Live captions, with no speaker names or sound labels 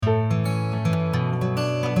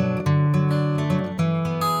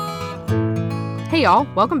Hey y'all,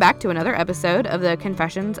 welcome back to another episode of the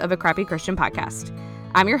Confessions of a Crappy Christian podcast.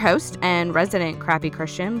 I'm your host and resident crappy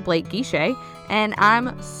Christian, Blake Guichet, and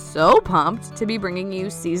I'm so pumped to be bringing you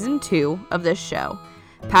season 2 of this show,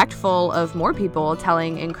 packed full of more people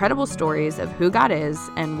telling incredible stories of who God is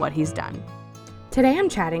and what he's done. Today I'm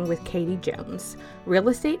chatting with Katie Jones, real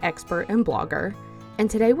estate expert and blogger, and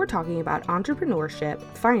today we're talking about entrepreneurship,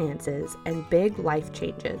 finances, and big life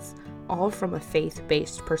changes, all from a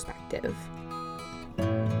faith-based perspective.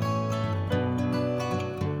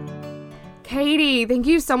 Katie, thank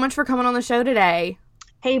you so much for coming on the show today.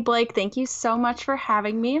 Hey, Blake, thank you so much for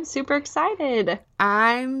having me. I'm super excited.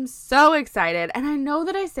 I'm so excited. And I know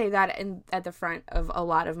that I say that at the front of a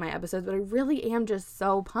lot of my episodes, but I really am just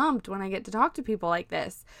so pumped when I get to talk to people like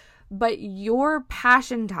this. But your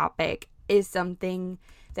passion topic is something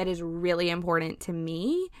that is really important to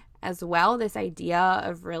me as well. This idea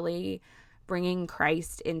of really bringing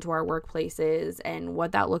Christ into our workplaces and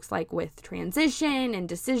what that looks like with transition and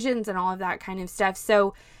decisions and all of that kind of stuff.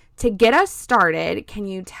 So to get us started, can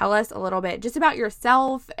you tell us a little bit just about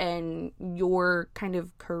yourself and your kind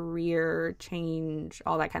of career change,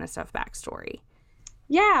 all that kind of stuff, backstory?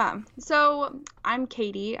 Yeah, so I'm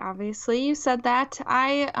Katie, obviously. You said that.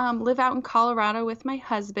 I live out in Colorado with my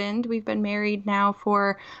husband. We've been married now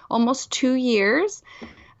for almost 2 years,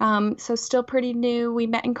 so still pretty new. We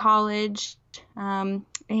met in college.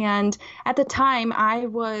 And at the time I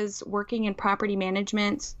was working in property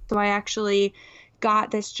management. So I actually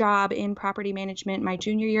got this job in property management my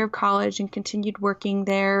junior year of college and continued working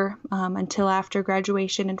there until after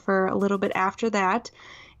graduation and for a little bit after that.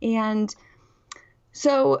 And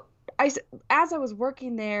so as I was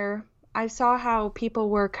working there, I saw how people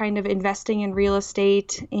were kind of investing in real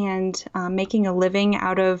estate and making a living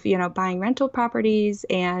out of, buying rental properties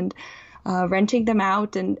and renting them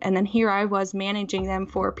out. And then here I was managing them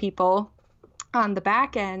for people on the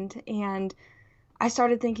back end. And I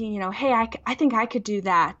started thinking, hey, I think I could do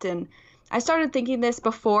that. And I started thinking this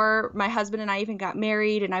before my husband and I even got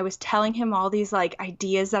married. And I was telling him all these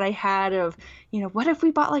ideas that I had of, what if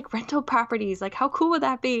we bought rental properties? How cool would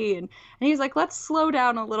that be? And he's like, let's slow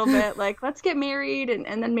down a little bit. Let's get married and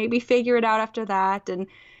then maybe figure it out after that.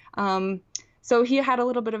 And so he had a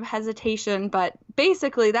little bit of hesitation, but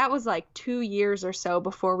basically that was 2 years or so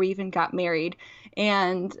before we even got married.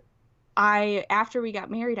 And after we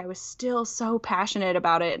got married, I was still so passionate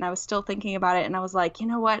about it and I was still thinking about it. And I was like, you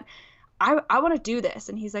know what? I want to do this.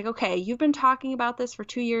 And he's like, okay, you've been talking about this for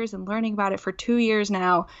 2 years and learning about it for 2 years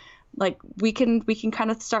now. We can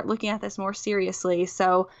kind of start looking at this more seriously.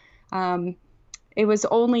 So, it was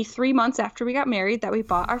only 3 months after we got married that we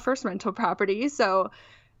bought our first rental property. So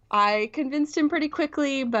I convinced him pretty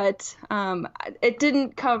quickly, but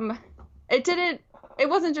it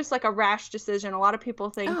wasn't just a rash decision. A lot of people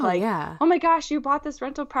think oh my gosh, you bought this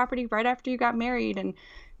rental property right after you got married. And,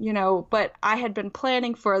 but I had been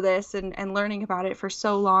planning for this and learning about it for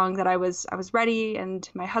so long that I was ready. And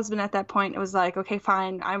my husband at that point was like, okay,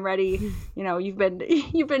 fine, I'm ready. You've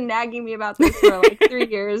been nagging me about this for 3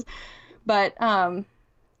 years. But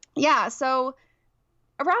yeah, so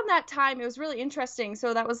around that time, it was really interesting.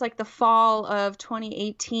 So that was the fall of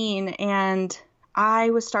 2018. And I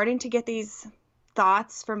was starting to get these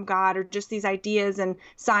thoughts from God or just these ideas and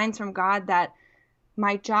signs from God that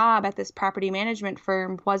my job at this property management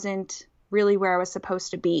firm wasn't really where I was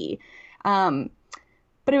supposed to be. But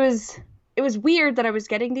it was weird that I was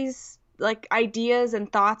getting these ideas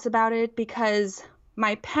and thoughts about it because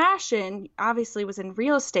my passion obviously was in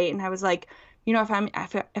real estate. And I was like,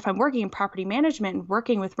 if I'm working in property management and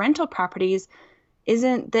working with rental properties,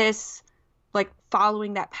 isn't this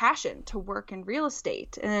following that passion to work in real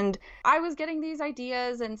estate? And I was getting these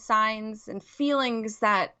ideas and signs and feelings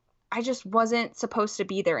that I just wasn't supposed to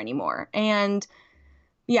be there anymore. And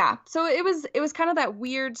yeah, so it was kind of that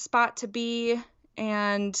weird spot to be.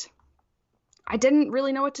 And I didn't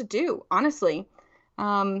really know what to do, honestly.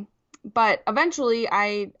 But eventually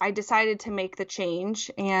I decided to make the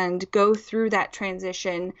change and go through that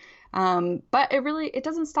transition. But it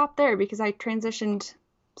doesn't stop there because I transitioned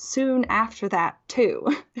soon after that too.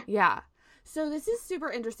 Yeah. So this is super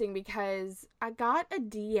interesting because I got a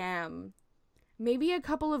DM maybe a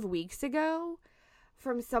couple of weeks ago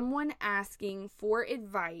from someone asking for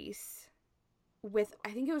advice with,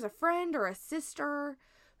 I think it was a friend or a sister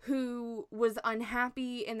who was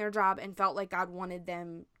unhappy in their job and felt like God wanted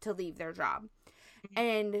them to leave their job.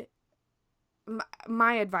 And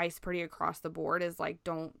my advice pretty across the board is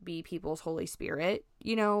don't be people's Holy Spirit,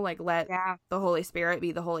 let the Holy Spirit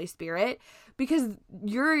be the Holy Spirit, because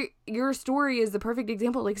your story is the perfect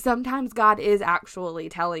example. Sometimes God is actually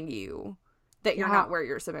telling you that you're not where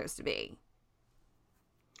you're supposed to be.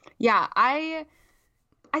 Yeah, I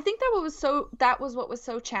think that was what was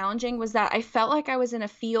so challenging, was that I felt like I was in a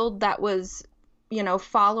field that was,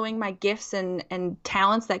 following my gifts and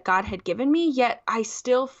talents that God had given me, yet I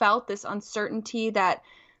still felt this uncertainty that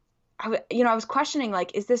I was questioning,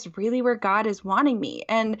 like, is this really where God is wanting me?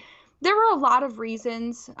 And there were a lot of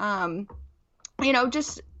reasons,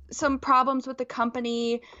 just some problems with the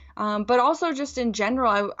company, but also just in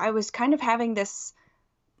general, I was kind of having this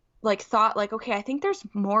like thought, like, okay, I think there's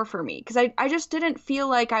more for me, because I just didn't feel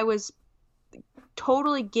like I was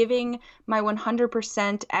totally giving my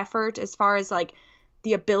 100% effort as far as like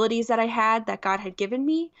the abilities that I had that God had given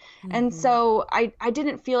me. And Mm-hmm. so I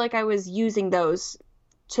didn't feel like I was using those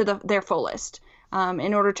to their fullest,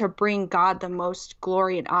 in order to bring God the most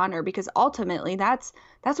glory and honor, because ultimately that's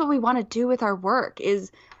what we want to do with our work.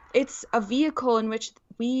 Is it's a vehicle in which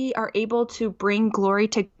we are able to bring glory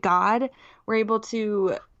to God. We're able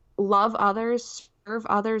to love others, serve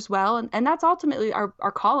others well, and that's ultimately our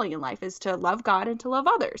calling in life, is to love God and to love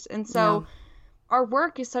others. And Yeah. so our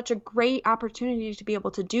work is such a great opportunity to be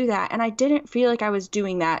able to do that. And I didn't feel like I was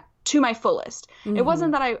doing that to my fullest. It Mm-hmm.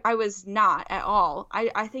 wasn't that I was not at all.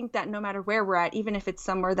 I think that no matter where we're at, even if it's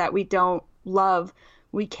somewhere that we don't love,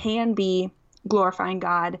 we can be glorifying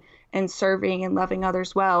God and serving and loving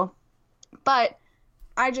others well. But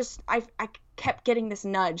I kept getting this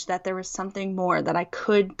nudge that there was something more, that I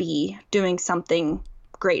could be doing something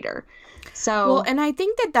greater. Well, So, and I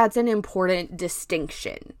think that that's an important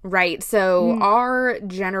distinction, right? So, mm, our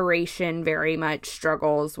generation very much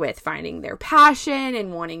struggles with finding their passion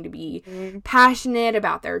and wanting to be passionate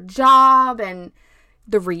about their job. And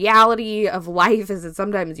the reality of life is that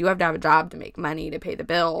sometimes you have to have a job to make money, to pay the yeah.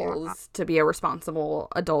 bills, to be a responsible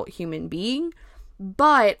adult human being.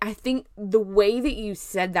 But I think the way that you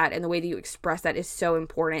said that and the way that you expressed that is so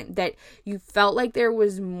important, that you felt like there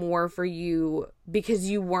was more for you because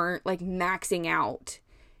you weren't like maxing out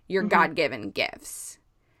your Hmm. God given gifts,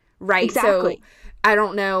 right? So Exactly. I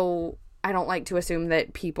don't know. I don't like to assume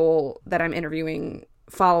that people that I'm interviewing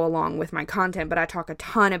follow along with my content, but I talk a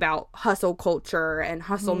ton about hustle culture and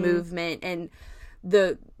hustle Hmm. movement, and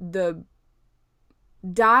the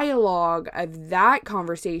dialogue of that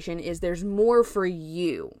conversation is there's more for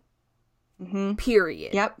you, Hmm.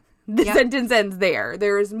 period. Yep. The Yep. sentence ends there.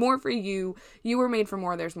 There is more for you. You were made for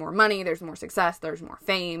more. There's more money, there's more success, there's more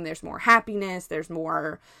fame, there's more happiness, there's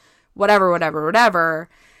more whatever, whatever, whatever.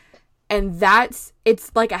 And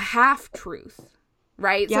it's like a half truth,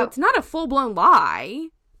 right? So Yep. it's not a full blown lie,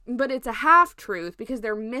 but it's a half truth because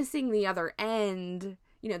they're missing the other end.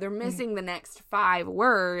 They're missing the next 5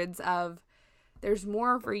 words of there's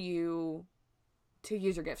more for you to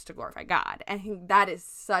use your gifts to glorify God. And I think that is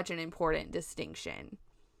such an important distinction.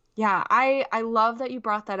 Yeah, I love that you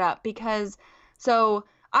brought that up, because so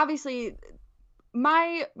obviously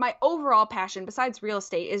my overall passion besides real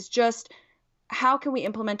estate is just how can we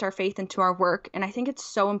implement our faith into our work. And I think it's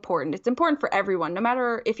so important. It's important for everyone, no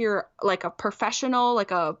matter if you're like a professional,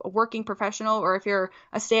 like a working professional, or if you're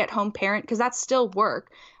a stay-at-home parent, because that's still work,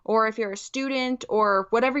 or if you're a student, or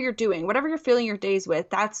whatever you're doing, whatever you're filling your days with,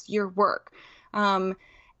 that's your work. um,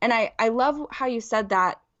 and I love how you said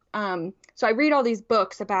that. So I read all these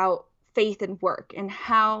books about faith and work and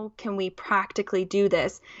how can we practically do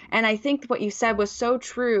this. And I think what you said was so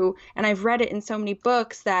true, and I've read it in so many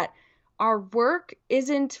books, that our work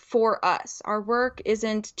isn't for us. Our work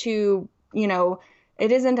isn't to,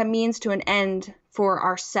 it isn't a means to an end for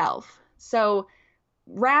ourself. So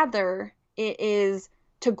rather, it is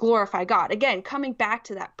to glorify God. Again, coming back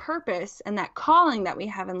to that purpose and that calling that we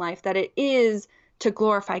have in life, that it is to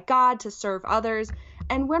glorify God, to serve others.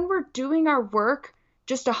 And when we're doing our work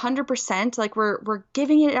just 100%, like we're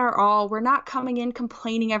giving it our all, we're not coming in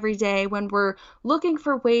complaining every day, when we're looking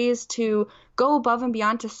for ways to go above and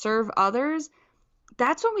beyond to serve others,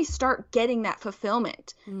 that's when we start getting that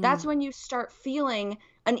fulfillment. That's Mm. when you start feeling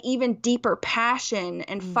an even deeper passion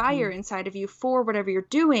and fire Mm-hmm. inside of you for whatever you're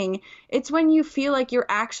doing. It's when you feel like you're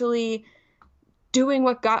actually doing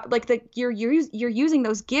what God, like that you're using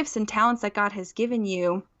those gifts and talents that God has given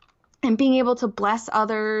you, and being able to bless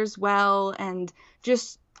others well, and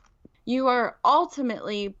just you are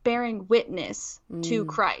ultimately bearing witness to Mm.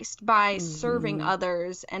 Christ by serving Mm-hmm.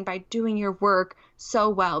 others and by doing your work so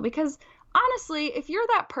well. Because honestly, if you're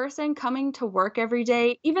that person coming to work every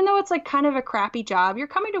day, even though it's like kind of a crappy job, you're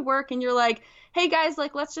coming to work and you're like, hey guys,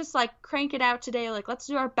 like let's just like crank it out today, like let's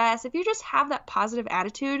do our best. If you just have that positive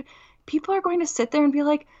attitude, people are going to sit there and be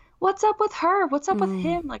like, what's up with her? What's up with Mm.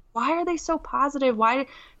 him? Like, why are they so positive? Why,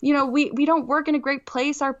 we don't work in a great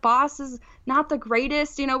place. Our boss is not the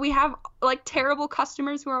greatest. We have like terrible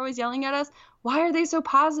customers who are always yelling at us. Why are they so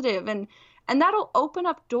positive? And that'll open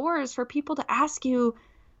up doors for people to ask you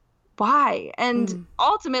why. And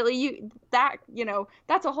ultimately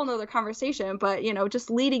that's a whole nother conversation, but just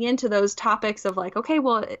leading into those topics of like, okay,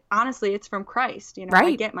 well, honestly, it's from Christ. Right.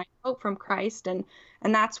 I get my hope from Christ, and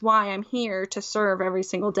that's why I'm here to serve every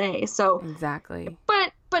single day. So exactly.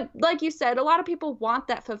 But like you said, a lot of people want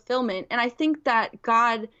that fulfillment, and I think that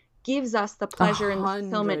God gives us the pleasure and the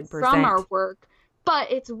fulfillment from our work,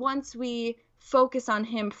 but it's once we focus on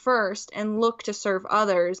him first and look to serve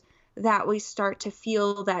others that we start to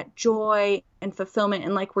feel that joy and fulfillment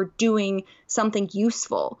and like we're doing something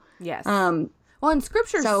useful. Yes. Well, and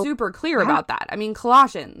scripture's super clear about that. I mean,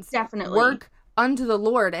 Colossians. Definitely. Work unto the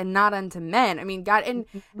Lord and not unto men. I mean, God, and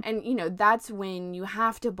that's when you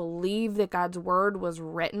have to believe that God's word was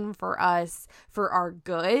written for us for our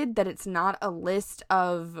good, that it's not a list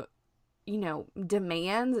of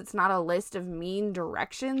demands. It's not a list of mean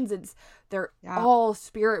directions. They're all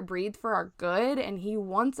spirit breathed for our good. And he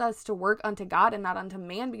wants us to work unto God and not unto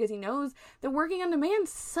man, because he knows that working unto man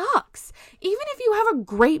sucks. Even if you have a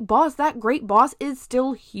great boss, that great boss is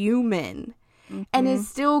still human and is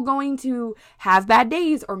still going to have bad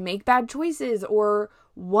days or make bad choices or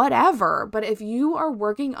whatever. But if you are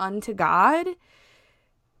working unto God,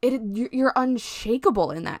 you're unshakable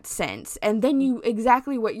in that sense. And then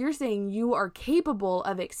exactly what you're saying, you are capable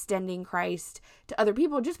of extending Christ to other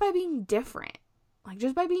people just by being different. Like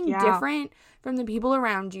just by being different from the people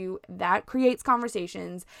around you. That creates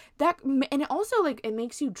conversations and it also it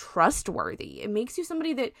makes you trustworthy. It makes you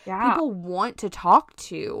somebody that people want to talk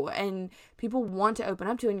to and people want to open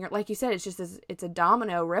up to. And you're, like you said, it's a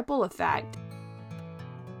domino ripple effect.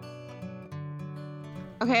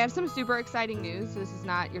 Okay, I have some super exciting news. So this is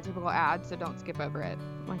not your typical ad, so don't skip over it.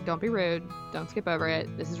 Don't be rude. Don't skip over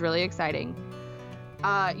it. This is really exciting.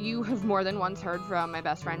 You have more than once heard from my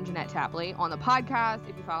best friend, Jeanette Tapley, on the podcast.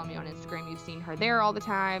 If you follow me on Instagram, you've seen her there all the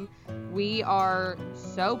time. We are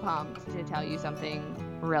so pumped to tell you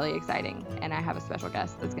something really exciting, and I have a special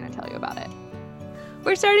guest that's going to tell you about it.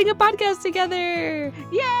 We're starting a podcast together!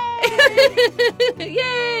 Yay!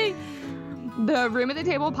 Yay! The Room at the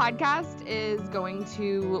Table podcast is going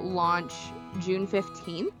to launch June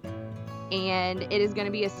 15th, and it is going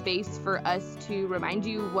to be a space for us to remind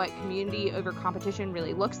you what community over competition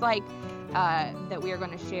really looks like, that we are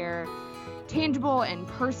going to share tangible and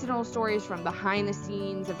personal stories from behind the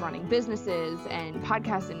scenes of running businesses and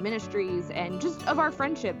podcasts and ministries and just of our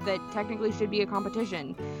friendship that technically should be a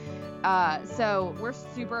competition. So we're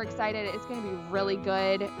super excited. It's going to be really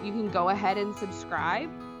good. You can go ahead and subscribe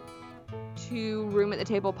to Room at the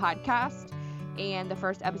Table podcast, and the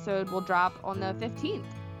first episode will drop on the 15th.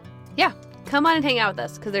 Yeah, come on and hang out with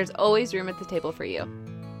us, because there's always room at the table for you.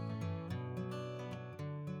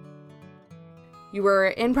 You were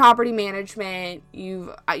in property management. You've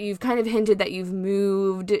kind of hinted that you've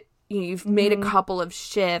moved. You've made a couple of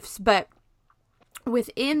shifts, but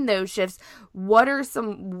within those shifts, what are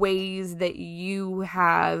some ways that you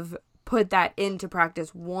have put that into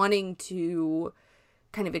practice, wanting to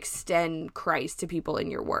kind of extend Christ to people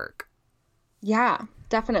in your work? Yeah,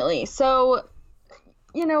 definitely. So,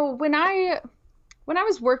 when I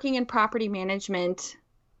was working in property management,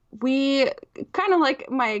 we kind of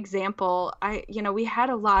like my example, we had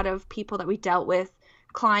a lot of people that we dealt with,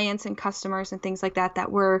 clients and customers and things like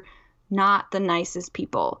that were not the nicest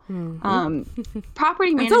people.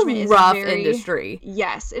 Property management is a rough industry.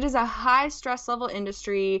 Yes, it is a high stress level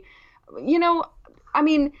industry.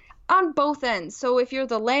 On both ends. So if you're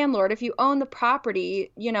the landlord, if you own the property,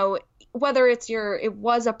 whether it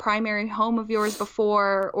was a primary home of yours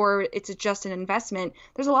before or it's just an investment,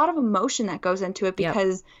 there's a lot of emotion that goes into it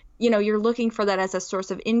because, you're looking for that as a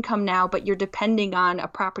source of income now, but you're depending on a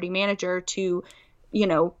property manager to,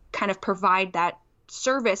 kind of provide that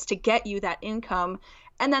service to get you that income.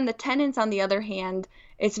 And then the tenants, on the other hand,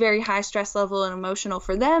 it's very high stress level and emotional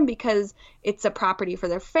for them because it's a property for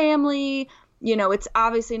their family. It's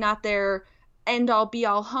obviously not their end all be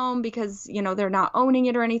all home because, they're not owning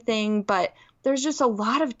it or anything, but there's just a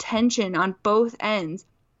lot of tension on both ends.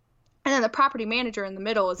 And then the property manager in the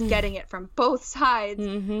middle is getting it from both sides,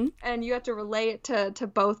 and you have to relay it to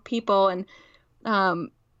both people. And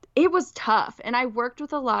it was tough. And I worked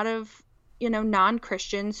with a lot of,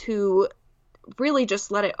 non-Christians who really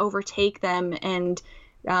just let it overtake them and,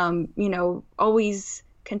 always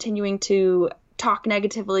continuing to talk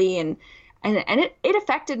negatively and it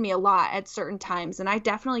affected me a lot at certain times, and I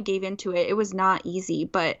definitely gave into it. It was not easy,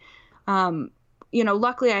 but,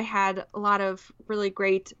 luckily I had a lot of really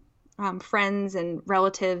great friends and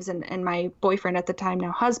relatives and my boyfriend at the time,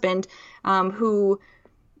 now husband, who,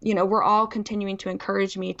 were all continuing to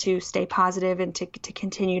encourage me to stay positive and to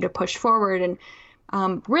continue to push forward.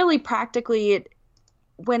 And really practically,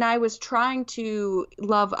 when I was trying to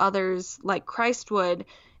love others like Christ would,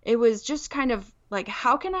 it was just kind of like,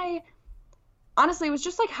 how can I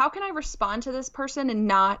respond to this person and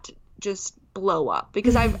not just blow up?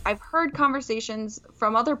 Because I've heard conversations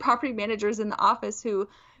from other property managers in the office who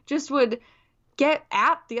just would get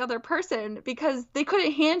at the other person because they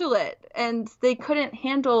couldn't handle it, and they couldn't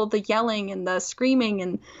handle the yelling and the screaming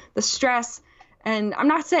and the stress. And I'm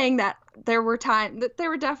not saying that there were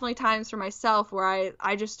definitely times for myself where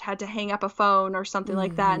I just had to hang up a phone or something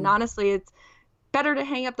like that. And honestly, it's better to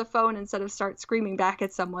hang up the phone instead of start screaming back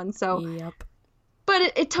at someone. So, Yep.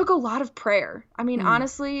 But it took a lot of prayer. I mean,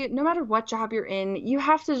 honestly, no matter what job you're in, you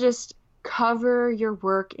have to just cover your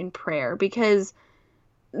work in prayer, because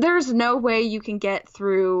there's no way you can get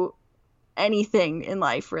through anything in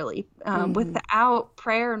life, really, without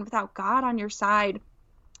prayer and without God on your side.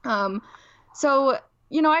 So,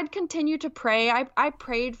 I'd continue to pray. I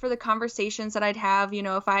prayed for the conversations that I'd have,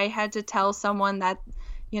 if I had to tell someone that,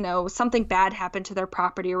 something bad happened to their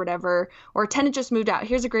property or whatever, or a tenant just moved out.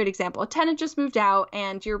 Here's a great example. A tenant just moved out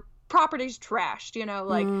and your property's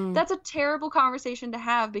trashed, that's a terrible conversation to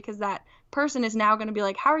have, because that person is now going to be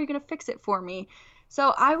like, how are you going to fix it for me?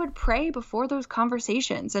 So I would pray before those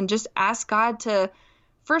conversations and just ask God to,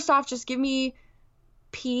 first off, just give me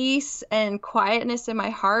peace and quietness in my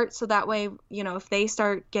heart, so that way, if they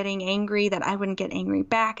start getting angry, that I wouldn't get angry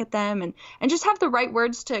back at them, and just have the right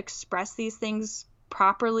words to express these things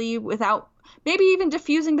properly without maybe even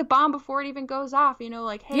diffusing the bomb before it even goes off,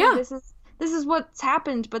 like, hey, this is what's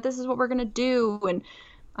happened, but this is what we're going to do. And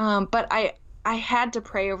but I had to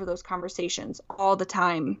pray over those conversations all the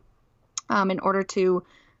time, in order to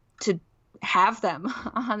have them,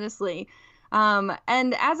 honestly. And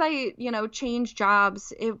as I, changed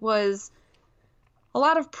jobs, it was a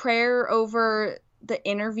lot of prayer over the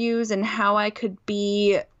interviews and how I could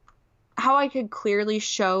clearly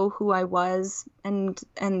show who I was, and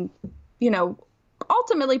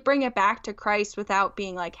ultimately bring it back to Christ without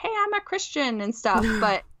being like, hey, I'm a Christian and stuff.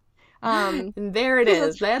 But there it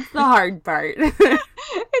is. That's the hard part.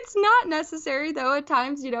 It's not necessary, though. At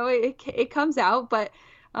times, it comes out, but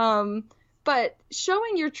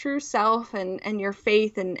showing your true self and your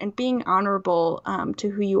faith and being honorable to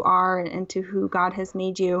who you are and to who God has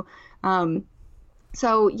made you.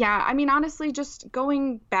 So yeah, I mean, honestly, just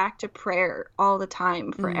going back to prayer all the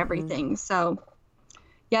time for everything. So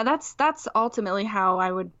yeah, that's ultimately how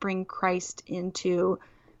I would bring Christ into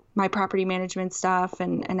my property management stuff,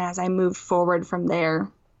 and as I moved forward from there.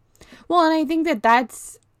 Well, and I think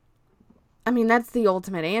that's the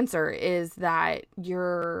ultimate answer, is that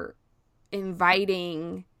you're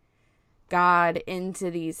inviting God into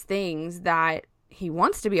these things that he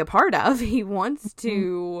wants to be a part of. He wants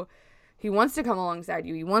to come alongside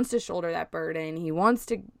you. He wants to shoulder that burden. He wants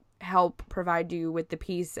to help provide you with the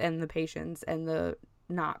peace and the patience and the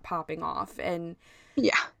not popping off. And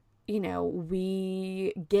yeah,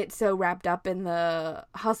 we get so wrapped up in the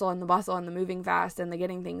hustle and the bustle and the moving fast and the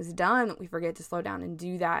getting things done that we forget to slow down and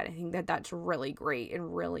do that. I think that that's really great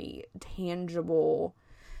and really tangible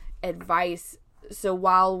advice. So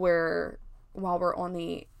while we're on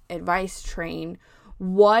the advice train,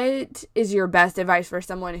 what is your best advice for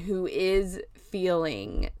someone who is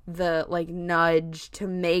feeling the nudge to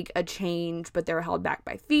make a change, but they're held back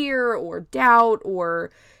by fear or doubt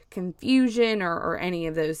or confusion or any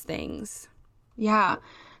of those things? Yeah.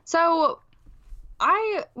 So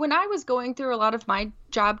when I was going through a lot of my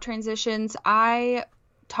job transitions, I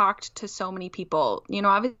talked to so many people.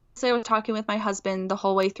 Obviously I was talking with my husband the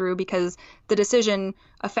whole way through, because the decision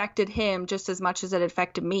affected him just as much as it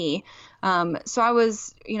affected me. So I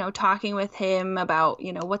was, talking with him about,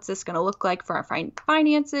 what's this going to look like for our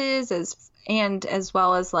finances, as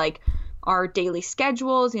well as our daily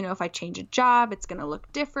schedules. If I change a job, it's going to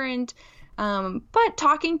look different. But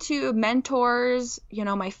talking to mentors,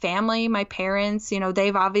 my family, my parents,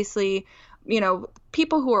 they've obviously,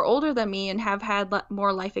 people who are older than me and have had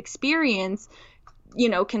more life experience,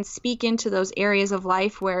 can speak into those areas of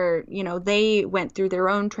life where, they went through their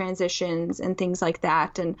own transitions and things like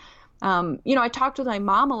that. And, I talked with my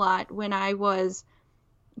mom a lot when I was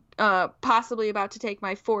possibly about to take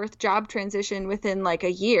my 4th job transition within a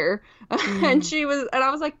year. And I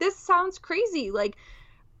was like, this sounds crazy.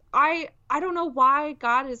 I don't know why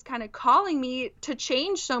God is kind of calling me to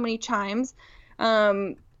change so many times.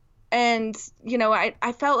 And,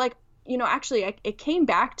 I felt like, actually it came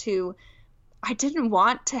back to, I didn't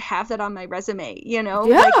want to have that on my resume,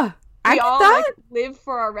 Yeah. I we get all that. like live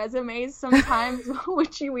for our resumes sometimes,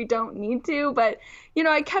 which we don't need to. But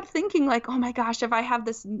I kept thinking like, oh my gosh, if I have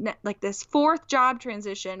this this fourth job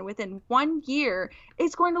transition within 1 year,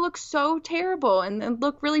 it's going to look so terrible and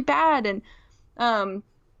look really bad. And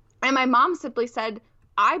my mom simply said,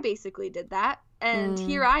 I basically did that, and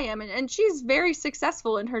here I am, and she's very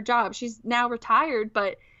successful in her job. She's now retired,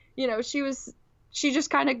 but she just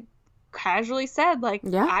kind of casually said like,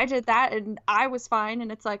 I did that and I was fine.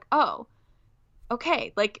 And it's like, oh,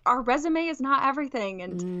 okay, like our resume is not everything.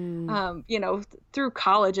 And through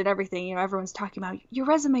college and everything, everyone's talking about your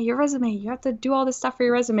resume, you have to do all this stuff for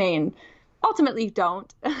your resume, and ultimately you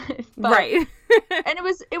don't. Right. And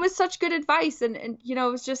it was such good advice, and it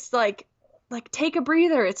was just like take a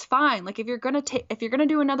breather, it's fine. Like if you're gonna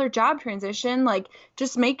do another job transition, like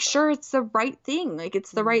just make sure it's the right thing, like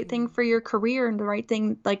it's the right thing for your career and the right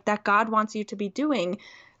thing like that God wants you to be doing.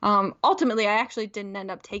 Ultimately, I actually didn't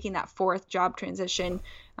end up taking that fourth job transition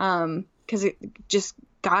because it just,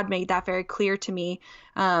 God made that very clear to me.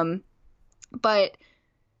 But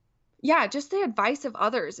yeah, just the advice of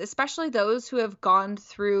others, especially those who have gone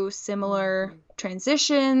through similar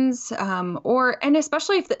transitions, and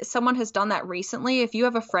especially if someone has done that recently. If you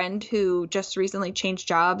have a friend who just recently changed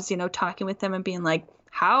jobs, talking with them and being like,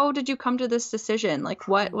 how did you come to this decision? Like,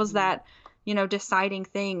 what was that, deciding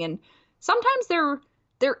thing? And sometimes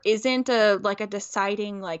there isn't a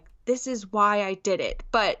deciding, like, this is why I did it,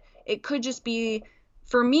 but it could just be,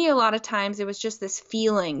 for me, a lot of times it was just this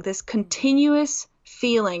feeling, this continuous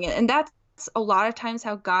feeling. And that's a lot of times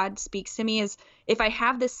how God speaks to me, is if I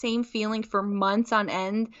have the same feeling for months on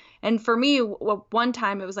end. And for me, one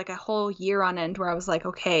time it was like a whole year on end where I was like,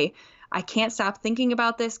 okay, I can't stop thinking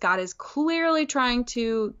about this. God is clearly trying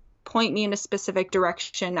to point me in a specific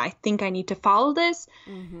direction. I think I need to follow this.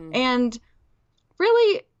 And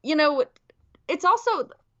really, it's also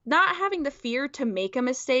not having the fear to make a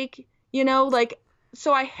mistake,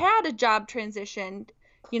 so I had a job transition,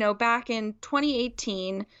 back in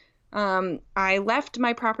 2018. I left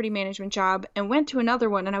my property management job and went to another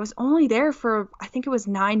one, and I was only there for, I think it was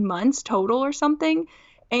 9 months total or something.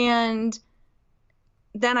 And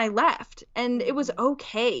then I left, and it was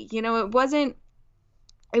okay. It wasn't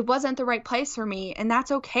the right place for me, and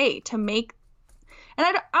that's okay to make.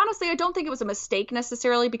 And honestly, I don't think it was a mistake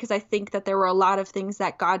necessarily, because I think that there were a lot of things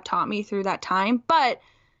that God taught me through that time. But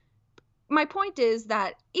my point is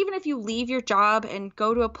that even if you leave your job and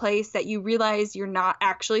go to a place that you realize you're not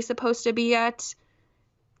actually supposed to be at,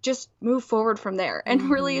 just move forward from there. And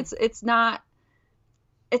really, it's not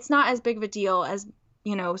as big of a deal as,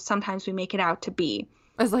 sometimes we make it out to be.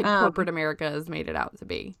 As like corporate America has made it out to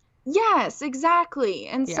be. Yes, exactly.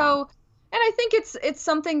 And so, and I think it's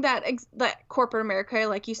something that corporate America,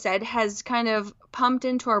 like you said, has kind of pumped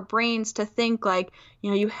into our brains to think like,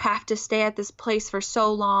 you have to stay at this place for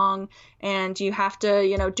so long, and you have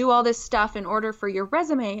to, do all this stuff in order for your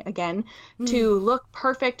resume, again, to look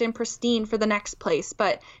perfect and pristine for the next place.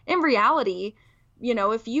 But in reality,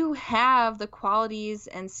 if you have the qualities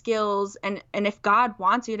and skills, and if God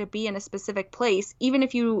wants you to be in a specific place, even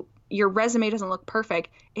if your resume doesn't look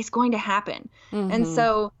perfect, it's going to happen. And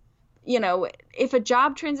so, if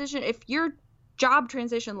your job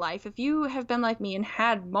transition life, if you have been like me and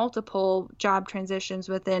had multiple job transitions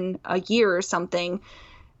within a year or something,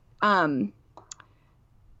 and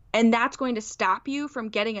that's going to stop you from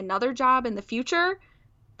getting another job in the future,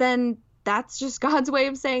 then that's just God's way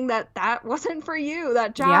of saying that wasn't for you,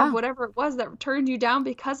 that job, whatever it was that turned you down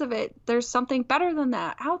because of it. There's something better than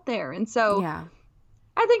that out there. And so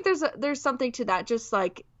I think there's something to that, just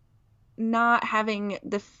like not having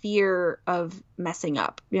the fear of messing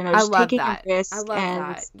up, just taking a risk.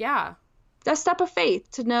 A step of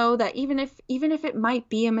faith to know that even if it might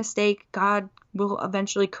be a mistake, God will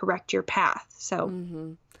eventually correct your path.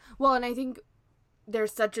 So well, and I think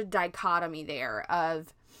there's such a dichotomy there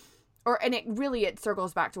of, and it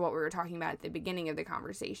circles back to what we were talking about at the beginning of the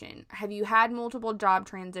conversation. Have you had multiple job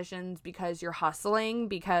transitions because you're hustling,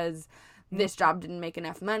 because this job didn't make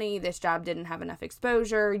enough money, this job didn't have enough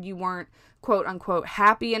exposure, you weren't quote unquote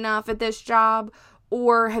happy enough at this job?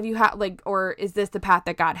 Or have you had or is this the path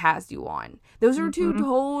that God has you on? Those are two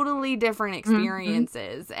totally different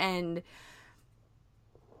experiences. And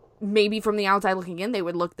maybe from the outside looking in, they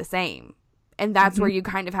would look the same. And that's where you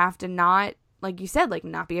kind of have to not, like you said,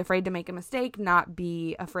 not be afraid to make a mistake, not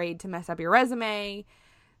be afraid to mess up your resume,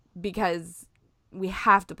 because we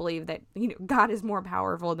have to believe that, God is more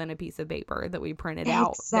powerful than a piece of paper that we printed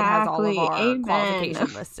out that has all of our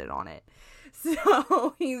qualifications listed on it.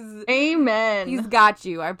 So he's got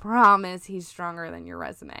you. I promise he's stronger than your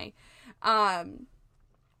resume.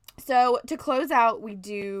 So to close out, we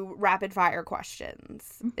do rapid fire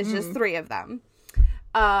questions. Mm-hmm. It's just 3 of them.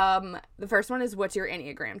 The first one is, what's your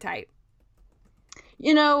Enneagram type?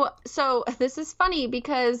 So this is funny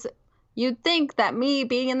because you'd think that me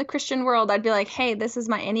being in the Christian world, I'd be like, hey, this is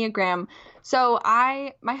my Enneagram. So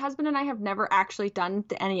my husband and I have never actually done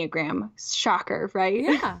the Enneagram. Shocker, right?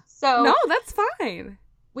 Yeah. So no, that's fine.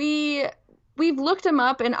 We've looked them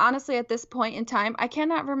up, and honestly, at this point in time, I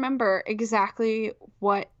cannot remember exactly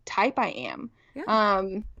what type I am. Yeah.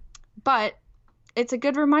 But it's a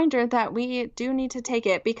good reminder that we do need to take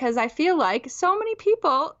it, because I feel like so many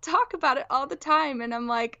people talk about it all the time, and I'm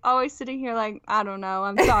like always sitting here like, I don't know,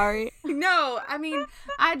 I'm sorry. No, I mean,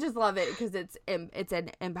 I just love it because it's an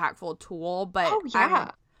impactful tool, but oh,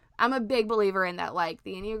 yeah. I'm a big believer in that, like,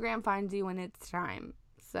 the Enneagram finds you when it's time.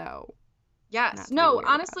 So yes. No,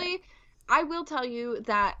 honestly, I will tell you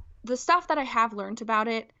that the stuff that I have learned about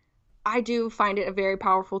it, I do find it a very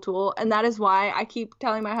powerful tool. And that is why I keep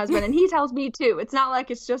telling my husband, and he tells me too. It's not like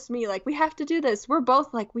it's just me. Like, we have to do this. We're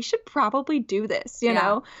both like, we should probably do this, you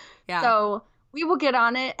know? Yeah. So we will get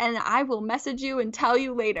on it, and I will message you and tell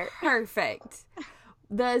you later. Perfect.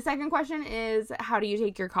 The second question is, how do you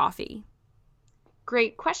take your coffee?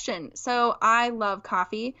 Great question. So I love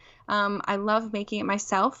coffee. I love making it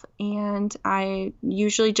myself, and I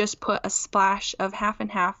usually just put a splash of half and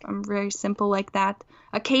half. I'm very simple like that.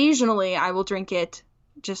 Occasionally I will drink it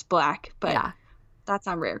just black, but that's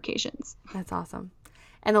on rare occasions. That's awesome.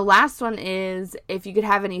 And the last one is, if you could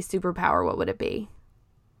have any superpower, what would it be?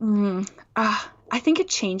 I think it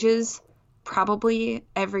changes probably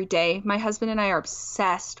every day. My husband and I are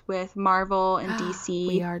obsessed with Marvel and DC.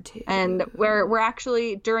 We are too. And we're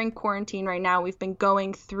actually, during quarantine right now, we've been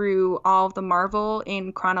going through all of the Marvel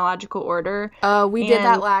in chronological order. We did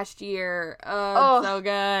that last year. Oh, so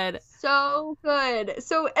good. So good.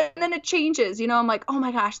 So, and then it changes, I'm like, oh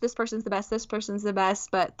my gosh, this person's the best,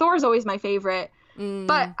 but Thor's always my favorite.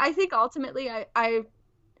 But I think ultimately I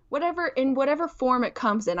whatever form it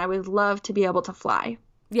comes in, I would love to be able to fly.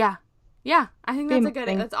 Yeah, I think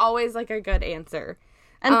that's always like a good answer.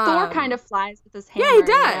 And Thor kind of flies with his hammer. Yeah, he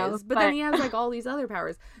does. But then he has like all these other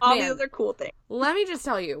powers. All these other cool things. Let me just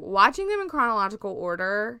tell you, watching them in chronological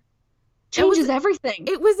order changes everything.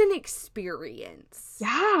 It was an experience.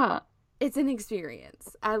 Yeah. It's an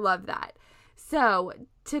experience. I love that. So,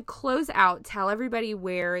 to close out, tell everybody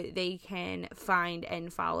where they can find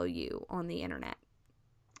and follow you on the internet.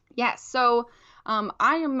 Yes. So,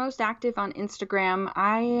 I am most active on Instagram.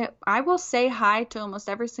 I will say hi to almost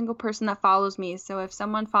every single person that follows me. So if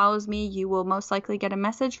someone follows me, you will most likely get a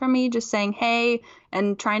message from me just saying hey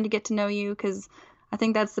and trying to get to know you, because I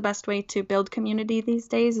think that's the best way to build community these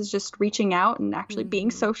days, is just reaching out and actually being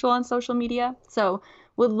social on social media. So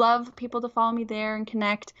would love people to follow me there and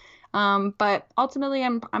connect. But ultimately,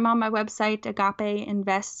 I'm on my website,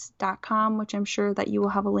 agapeinvests.com, which I'm sure that you will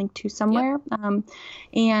have a link to somewhere. Yep.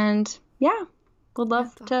 And yeah. Would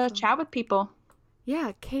love to chat with people.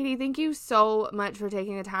 Yeah, Katie, thank you so much for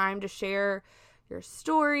taking the time to share your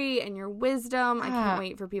story and your wisdom. I can't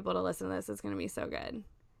wait for people to listen to this. It's going to be so good.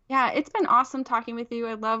 Yeah, it's been awesome talking with you.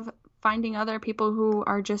 I love finding other people who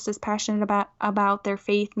are just as passionate about their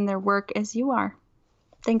faith and their work as you are.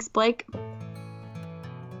 Thanks, Blake.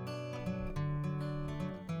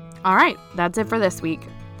 All right, that's it for this week.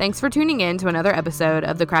 Thanks for tuning in to another episode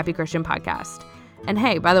of the Crappy Christian Podcast. And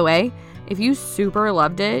hey, by the way, if you super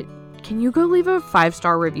loved it, can you go leave a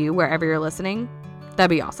 5-star review wherever you're listening? That'd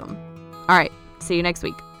be awesome. All right, see you next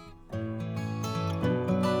week.